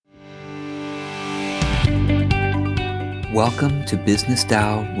Welcome to Business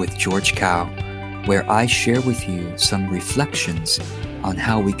Tao with George Kao, where I share with you some reflections on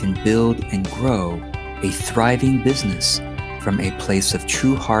how we can build and grow a thriving business from a place of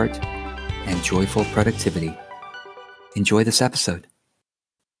true heart and joyful productivity. Enjoy this episode.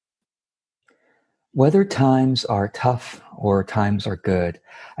 Whether times are tough or times are good,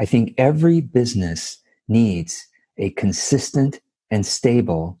 I think every business needs a consistent and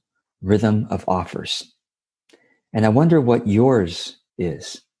stable rhythm of offers. And I wonder what yours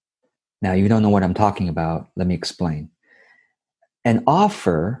is. Now, you don't know what I'm talking about. Let me explain. An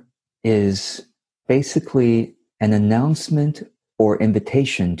offer is basically an announcement or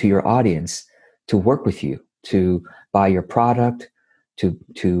invitation to your audience to work with you, to buy your product,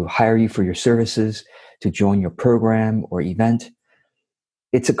 to hire you for your services, to join your program or event.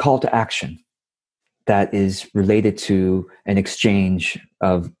 It's a call to action that is related to an exchange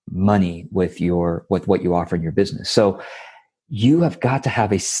of money with what you offer in your business. So you have got to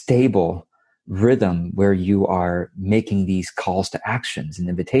have a stable rhythm where you are making these calls to actions and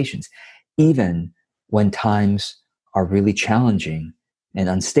invitations, even when times are really challenging and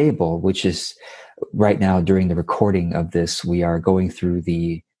unstable, which is right now during the recording of this, we are going through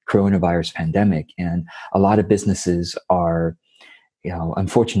the coronavirus pandemic, and a lot of businesses are,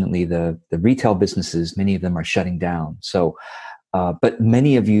 unfortunately, the retail businesses, many of them are shutting down. So, but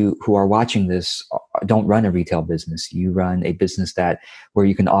many of you who are watching this don't run a retail business. You run a business where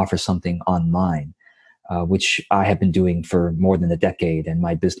you can offer something online, which I have been doing for more than a decade, and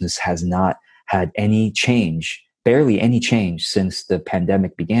my business has not had any change, barely any change since the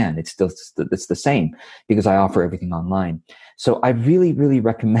pandemic began. It's the same because I offer everything online. So I really, really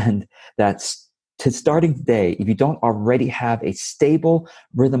recommend that starting today, if you don't already have a stable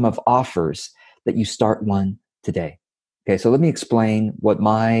rhythm of offers, that you start one today. Okay, so let me explain what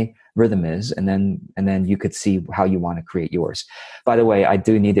my rhythm is, and then you could see how you want to create yours. By the way, I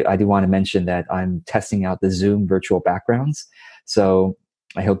do want to mention that I'm testing out the Zoom virtual backgrounds. So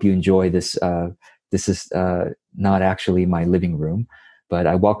I hope you enjoy this. This is not actually my living room, but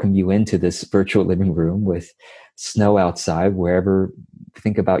I welcome you into this virtual living room with snow outside. Wherever,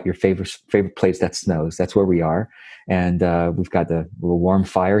 think about your favorite place that snows. That's where we are. And we've got the little warm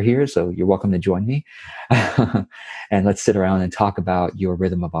fire here, so you're welcome to join me. And let's sit around and talk about your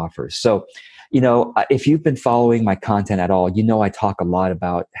rhythm of offers. So, if you've been following my content at all, I talk a lot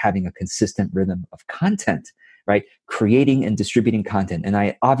about having a consistent rhythm of content, right? Creating and distributing content. And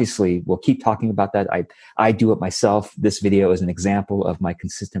I obviously will keep talking about that. I do it myself. This video is an example of my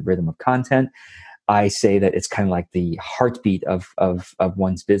consistent rhythm of content. I say that it's kind of like the heartbeat of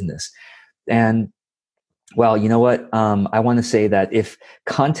one's business. And well, you know what? I want to say that if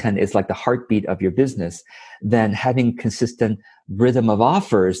content is like the heartbeat of your business, then having consistent rhythm of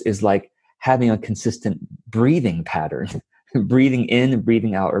offers is like having a consistent breathing pattern, breathing in and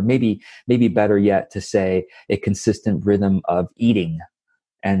breathing out, or maybe better yet to say a consistent rhythm of eating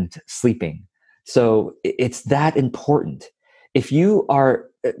and sleeping. So it's that important. If you are,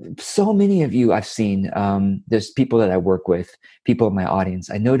 so many of you I've seen, there's people that I work with, people in my audience,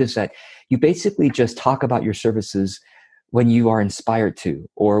 I notice that you basically just talk about your services when you are inspired to,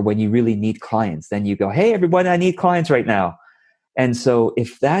 or when you really need clients. Then you go, hey, everyone, I need clients right now. And so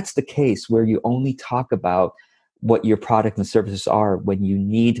if that's the case, where you only talk about what your product and services are when you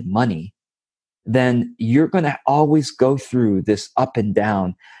need money, then you're going to always go through this up and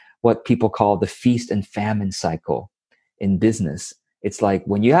down, what people call the feast and famine cycle in business. It's like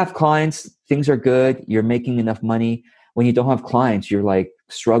when you have clients, things are good, you're making enough money. When you don't have clients, you're like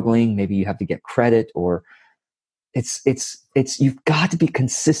struggling. Maybe you have to get credit, or it's you've got to be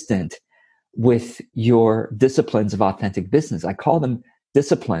consistent with your disciplines of authentic business. I call them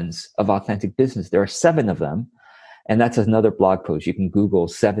disciplines of authentic business. There are 7 of them. And that's another blog post. You can Google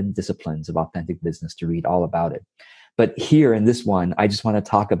 7 disciplines of authentic business to read all about it. But here in this one, I just want to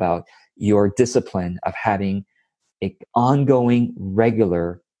talk about your discipline of having an ongoing,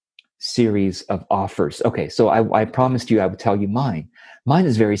 regular series of offers. Okay, so I promised you I would tell you mine. Mine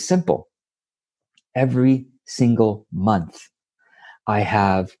is very simple. Every single month, I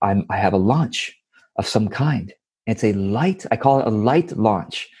have a launch of some kind. It's I call it a light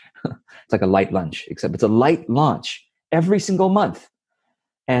launch. It's like a light lunch, except it's a light launch every single month.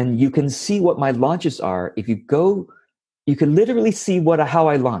 And you can see what my launches are. If you go, you can literally see how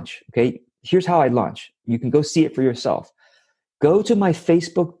I launch. Okay, here's how I launch. You can go see it for yourself. Go to my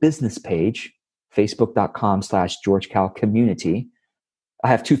Facebook business page, facebook.com/George Kao Community. I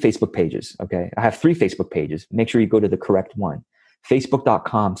have 2 Facebook pages. Okay, I have 3 Facebook pages. Make sure you go to the correct one.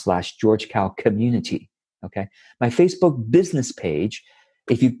 Facebook.com/George Kao Community. Okay, my Facebook business page.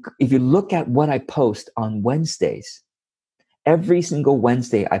 If you look at what I post on Wednesdays, Every single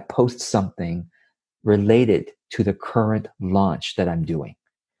Wednesday, I post something related to the current launch that I'm doing.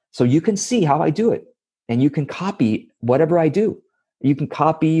 So you can see how I do it, and you can copy whatever I do. You can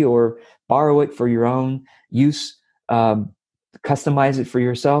copy or borrow it for your own use, customize it for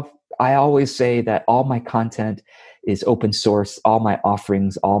yourself. I always say that all my content is open source. All my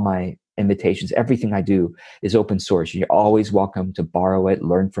offerings, all my invitations, everything I do is open source. You're always welcome to borrow it,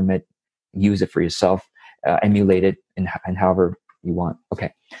 learn from it, use it for yourself, emulate it, and however you want.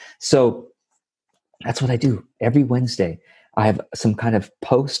 Okay, so that's what I do every Wednesday. I have some kind of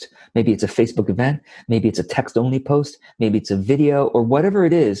post. Maybe it's a Facebook event. Maybe it's a text only post. Maybe it's a video or whatever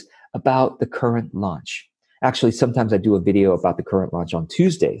it is about the current launch. Actually, sometimes I do a video about the current launch on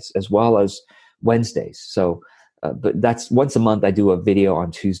Tuesdays as well as Wednesdays. So, but that's once a month I do a video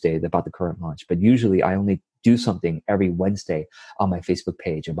on Tuesday about the current launch. But usually I only do something every Wednesday on my Facebook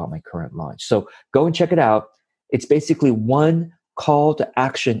page about my current launch. So go and check it out. It's basically one call to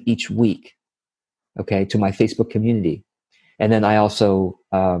action each week, okay, to my Facebook community. And then I also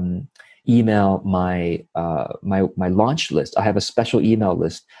email my launch list. I have a special email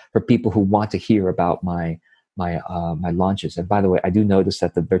list for people who want to hear about my launches. And by the way, I do notice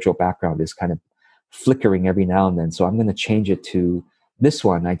that the virtual background is kind of flickering every now and then. So I'm going to change it to this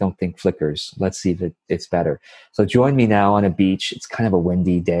one. I don't think flickers. Let's see if it's better. So join me now on a beach. It's kind of a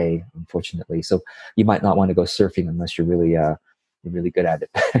windy day, unfortunately. So you might not want to go surfing unless you're really good at it.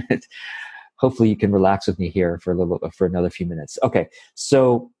 Hopefully you can relax with me here for another few minutes. Okay.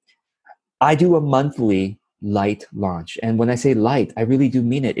 So I do a monthly light launch. And when I say light, I really do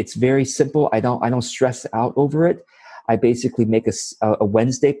mean it. It's very simple. I don't stress out over it. I basically make a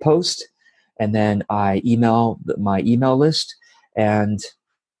Wednesday post, and then I email my email list, and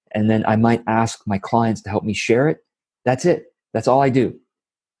then I might ask my clients to help me share it. That's it. That's all I do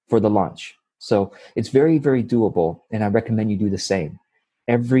for the launch. So it's very, very doable, and I recommend you do the same.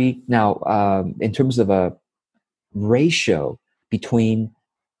 In terms of a ratio between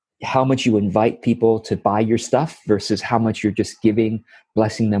how much you invite people to buy your stuff versus how much you're just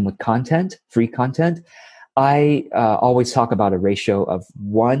blessing them with content, free content, I always talk about a ratio of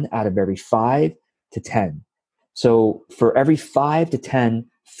 1 out of every 5 to 10. So for every 5 to 10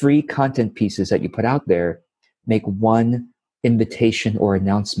 free content pieces that you put out there, make one invitation or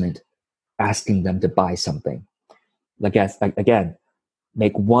announcement asking them to buy something. Again,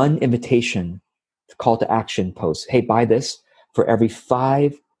 make one invitation, call to action post. Hey, buy this for every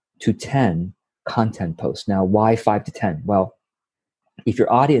 5 to 10 content posts. Now, why 5 to 10? Well, if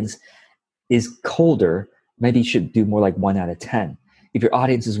your audience is colder, maybe you should do more like 1 out of 10. If your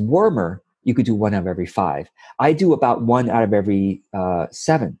audience is warmer, you could do 1 out of every 5. I do about 1 out of every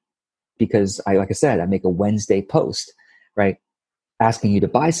 7 because like I said, I make a Wednesday post, right? Asking you to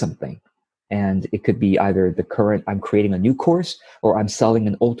buy something. And it could be either I'm creating a new course or I'm selling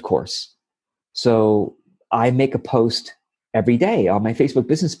an old course. So I make a post every day on my Facebook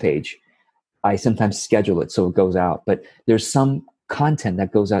business page. I sometimes schedule it so it goes out, but there's some content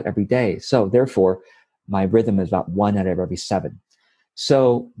that goes out every day. So therefore, my rhythm is about 1 out of every 7.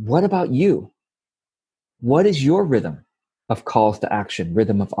 So what about you? What is your rhythm of calls to action,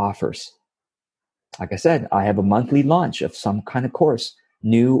 rhythm of offers? Like I said, I have a monthly launch of some kind of course,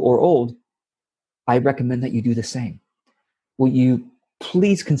 new or old. I recommend that you do the same. Will you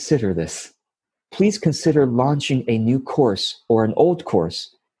please consider this? Please consider launching a new course or an old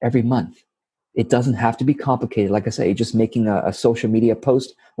course every month. It doesn't have to be complicated. Like I say, just making a social media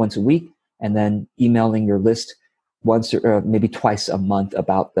post once a week and then emailing your list once or maybe twice a month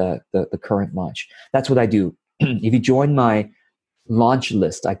about the current launch. That's what I do. If you join my launch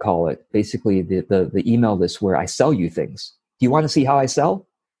list, I call it, basically the email list where I sell you things. Do you want to see how I sell?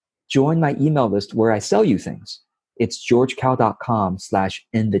 Join my email list where I sell you things. It's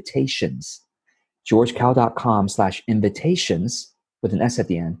georgekao.com/invitations. georgekao.com/invitations with an S at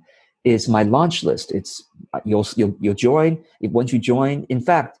the end is my launch list. It's you'll join. Once you join, in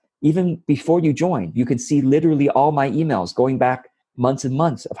fact, even before you join, you can see literally all my emails going back months and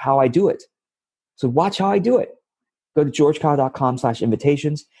months of how I do it. So watch how I do it. Go to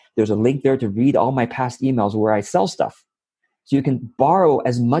georgekao.com/invitations. There's a link there to read all my past emails where I sell stuff. So you can borrow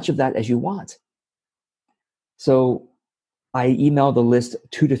as much of that as you want. So I email the list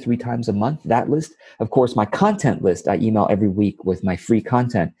 2 to 3 times a month, that list. Of course, my content list, I email every week with my free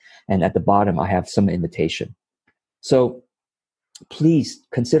content. And at the bottom, I have some invitation. So please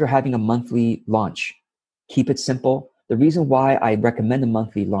consider having a monthly launch. Keep it simple. The reason why I recommend a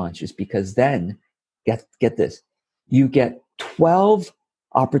monthly launch is because then, get this, you get 12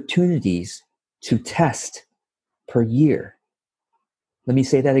 opportunities to test per year. Let me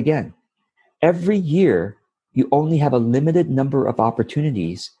say that again. Every year, you only have a limited number of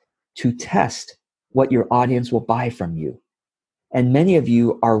opportunities to test what your audience will buy from you. And many of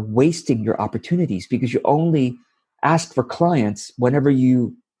you are wasting your opportunities because you only ask for clients whenever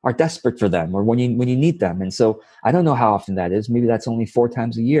you are desperate for them or when you need them. And so I don't know how often that is. Maybe that's only 4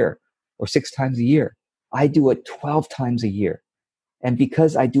 times a year or 6 times a year. I do it 12 times a year. And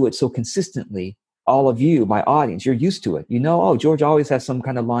because I do it so consistently, all of you, my audience, you're used to it. You know, oh, George always has some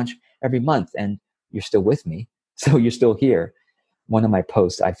kind of launch every month, and you're still with me. So you're still here. One of my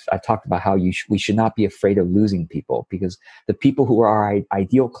posts, I've talked about how we should not be afraid of losing people, because the people who are our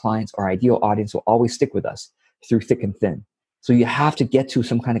ideal clients, our ideal audience, will always stick with us through thick and thin. So you have to get to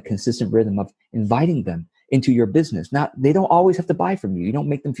some kind of consistent rhythm of inviting them into your business. They don't always have to buy from you. You don't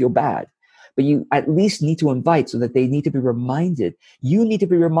make them feel bad, but you at least need to invite so that they need to be reminded. You need to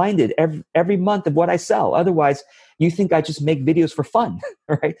be reminded every month of what I sell. Otherwise, you think I just make videos for fun,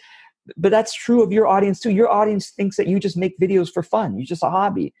 right? But that's true of your audience too. Your audience thinks that you just make videos for fun. You're just a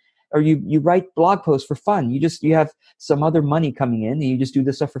hobby, or you write blog posts for fun. You have some other money coming in and you just do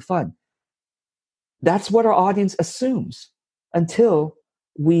this stuff for fun. That's what our audience assumes until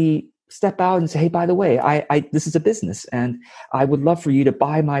we step out and say, hey, by the way, this is a business and I would love for you to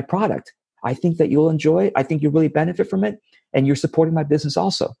buy my product. I think that you'll enjoy it. I think you'll really benefit from it. And you're supporting my business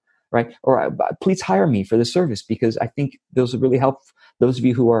also, right? Or please hire me for the service, because I think those will really help those of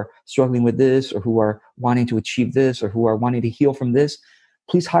you who are struggling with this, or who are wanting to achieve this, or who are wanting to heal from this.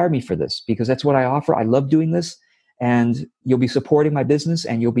 Please hire me for this, because that's what I offer. I love doing this, and you'll be supporting my business,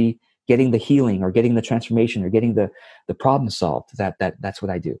 and you'll be getting the healing, or getting the transformation, or getting the problem solved. That's what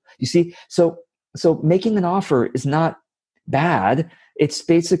I do. You see, so making an offer is not bad. It's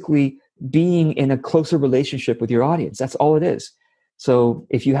basically being in a closer relationship with your audience. That's all it is. So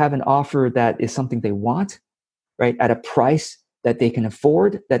if you have an offer that is something they want, right, at a price that they can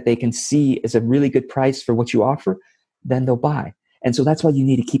afford, that they can see as a really good price for what you offer, then they'll buy. And so that's why you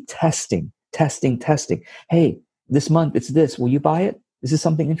need to keep testing. Hey, this month it's this. Will you buy it? Is this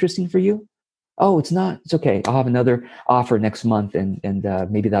something interesting for you? Oh, it's not. It's okay. I'll have another offer next month, and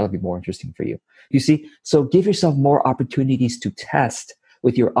maybe that'll be more interesting for you. You see, so give yourself more opportunities to test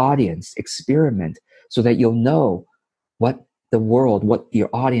with your audience, experiment, so that you'll know what your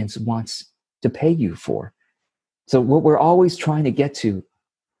audience wants to pay you for. So what we're always trying to get to,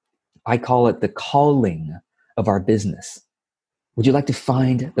 I call it the calling of our business. Would you like to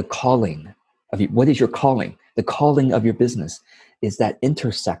find the calling of you? What is your calling? The calling of your business is that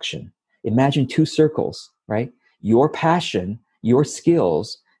intersection. Imagine 2 circles, right? Your passion, your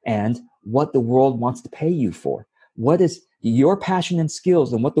skills, and what the world wants to pay you for. What is your passion and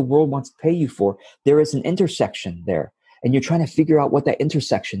skills and what the world wants to pay you for? There is an intersection there, and you're trying to figure out what that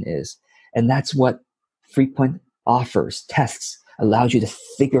intersection is. And that's what frequent offers, tests, allows you to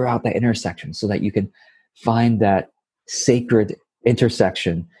figure out that intersection, so that you can find that sacred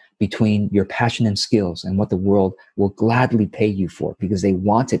intersection between your passion and skills and what the world will gladly pay you for, because they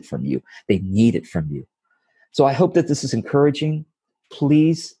want it from you. They need it from you. So I hope that this is encouraging.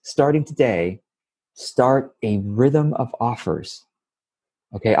 Please, starting today, start a rhythm of offers.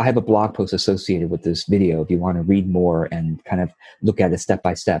 Okay, I have a blog post associated with this video if you want to read more and kind of look at it step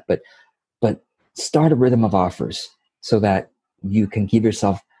by step. But start a rhythm of offers so that you can give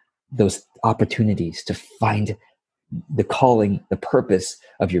yourself those opportunities to find the calling, the purpose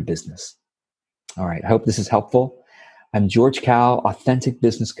of your business. All right, I hope this is helpful. I'm George Kao, Authentic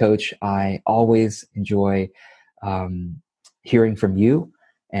Business Coach. I always enjoy hearing from you.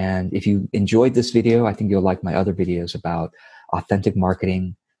 And if you enjoyed this video, I think you'll like my other videos about authentic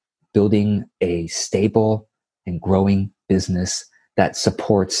marketing, building a stable and growing business that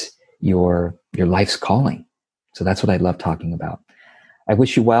supports your life's calling. So that's what I love talking about. I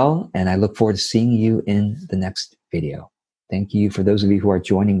wish you well, and I look forward to seeing you in the next video. Thank you for those of you who are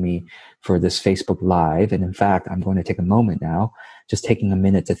joining me for this Facebook Live. And in fact, I'm going to take a moment now, just taking a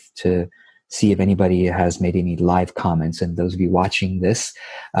minute to see if anybody has made any live comments. And those of you watching this,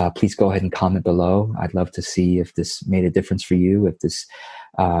 please go ahead and comment below. I'd love to see if this made a difference for you, if this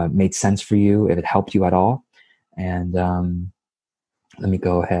made sense for you, if it helped you at all. And let me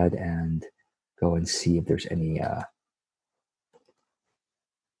go ahead and go and see if there's any...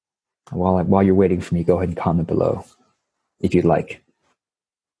 While you're waiting for me, go ahead and comment below if you'd like.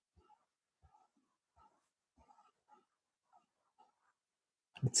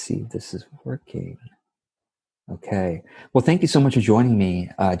 Let's see if this is working. Okay. Well, thank you so much for joining me,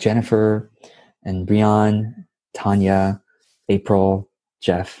 Jennifer and Brian, Tanya, April,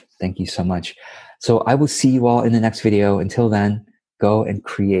 Jeff. Thank you so much. So I will see you all in the next video. Until then, go and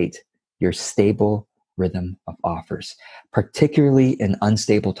create your stable rhythm of offers, particularly in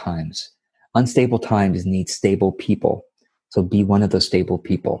unstable times. Unstable times need stable people. So be one of those stable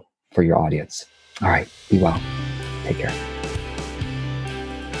people for your audience. All right. Be well. Take care.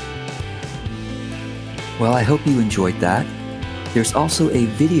 Well, I hope you enjoyed that. There's also a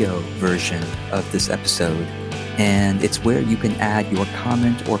video version of this episode, and it's where you can add your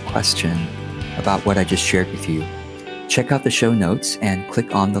comment or question about what I just shared with you. Check out the show notes and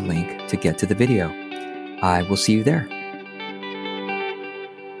click on the link to get to the video. I will see you there.